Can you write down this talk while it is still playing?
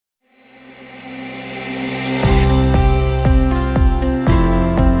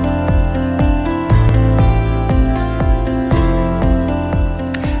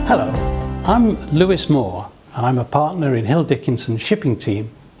I'm Lewis Moore and I'm a partner in Hill Dickinson's shipping team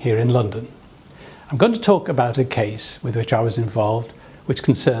here in London. I'm going to talk about a case with which I was involved which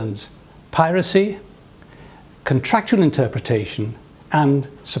concerns piracy, contractual interpretation and,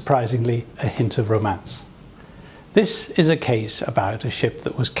 surprisingly, a hint of romance. This is a case about a ship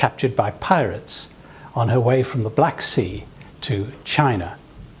that was captured by pirates on her way from the Black Sea to China.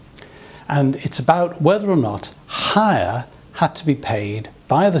 And it's about whether or not hire had to be paid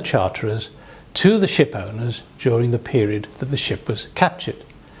by the charterers to the ship owners during the period that the ship was captured.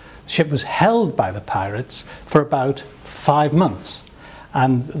 The ship was held by the pirates for about 5 months,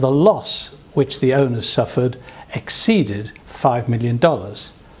 and the loss which the owners suffered exceeded $5 million.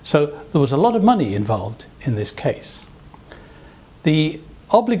 So there was a lot of money involved in this case. The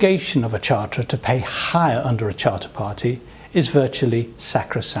obligation of a charterer to pay hire under a charter party is virtually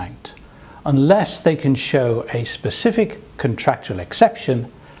sacrosanct. Unless they can show a specific contractual exception,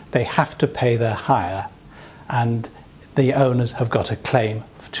 they have to pay their hire, and the owners have got a claim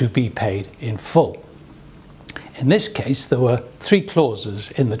to be paid in full. In this case, there were 3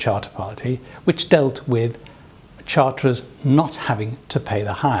 clauses in the charter party which dealt with charterers not having to pay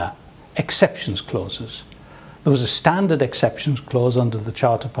the hire, exceptions clauses. There was a standard exceptions clause under the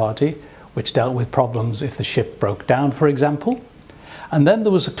charter party which dealt with problems if the ship broke down, for example. And then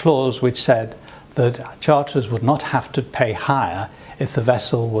there was a clause which said that charterers would not have to pay hire if the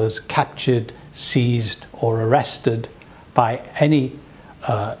vessel was captured, seized or arrested by any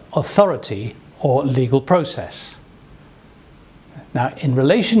authority or legal process. Now, in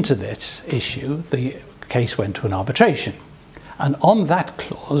relation to this issue, the case went to an arbitration. And on that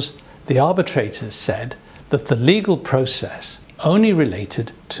clause, the arbitrators said that the legal process only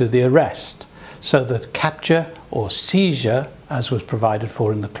related to the arrest, so that capture or seizure, as was provided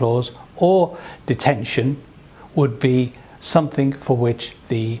for in the clause, or detention would be something for which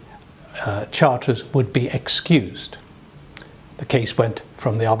the charterers would be excused. The case went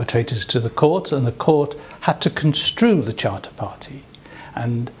from the arbitrators to the court, and the court had to construe the charter party.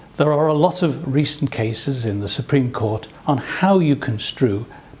 And there are a lot of recent cases in the Supreme Court on how you construe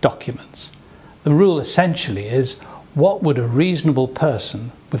documents. The rule essentially is, what would a reasonable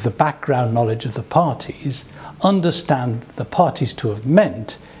person with the background knowledge of the parties understand the parties to have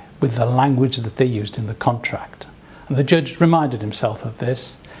meant with the language that they used in the contract? And the judge reminded himself of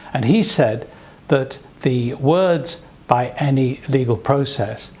this, and he said that the words "by any legal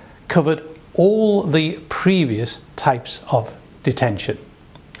process" covered all the previous types of detention,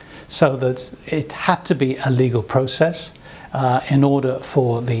 so that it had to be a legal process in order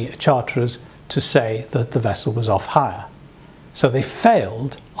for the charterers to say that the vessel was off hire. So they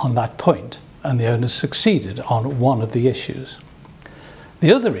failed on that point, and the owners succeeded on one of the issues.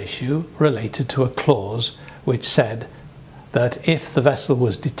 The other issue related to a clause which said that if the vessel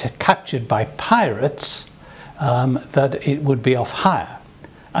was captured by pirates, that it would be off hire,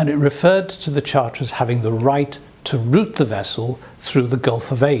 and it referred to the charterers having the right to route the vessel through the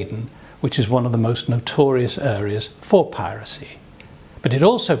Gulf of Aden, which is one of the most notorious areas for piracy. But it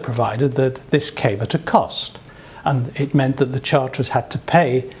also provided that this came at a cost, and it meant that the charterers had to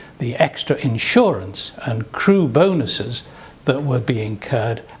pay the extra insurance and crew bonuses that would be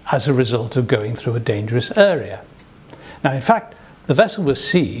incurred as a result of going through a dangerous area. Now, in fact, the vessel was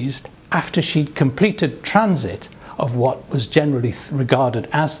seized after she'd completed transit of what was generally regarded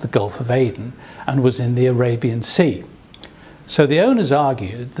as the Gulf of Aden and was in the Arabian Sea. So the owners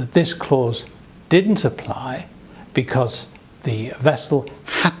argued that this clause didn't apply because the vessel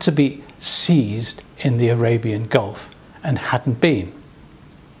had to be seized in the Arabian Gulf and hadn't been.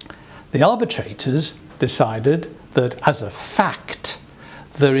 The arbitrators decided that, as a fact,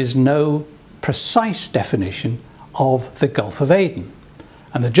 there is no precise definition of the Gulf of Aden,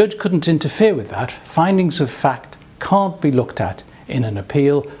 and the judge couldn't interfere with that. Findings of fact can't be looked at in an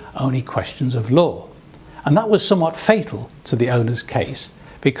appeal, only questions of law. And that was somewhat fatal to the owner's case,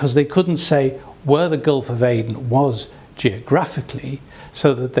 because they couldn't say where the Gulf of Aden was geographically,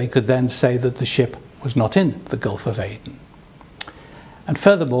 so that they could then say that the ship was not in the Gulf of Aden. And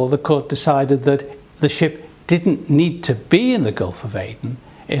furthermore, the court decided that the ship didn't need to be in the Gulf of Aden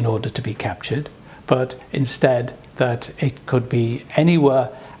in order to be captured, but instead that it could be anywhere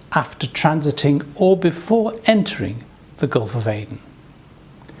after transiting or before entering the Gulf of Aden.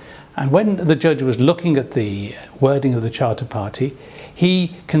 And when the judge was looking at the wording of the charter party,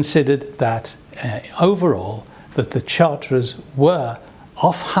 he considered that overall that the charterers were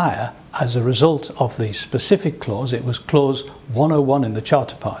off hire as a result of the specific clause. It was clause 101 in the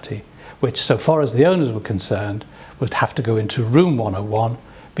charter party, which, so far as the owners were concerned, would have to go into room 101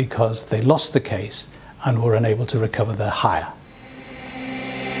 because they lost the case and were unable to recover their hire.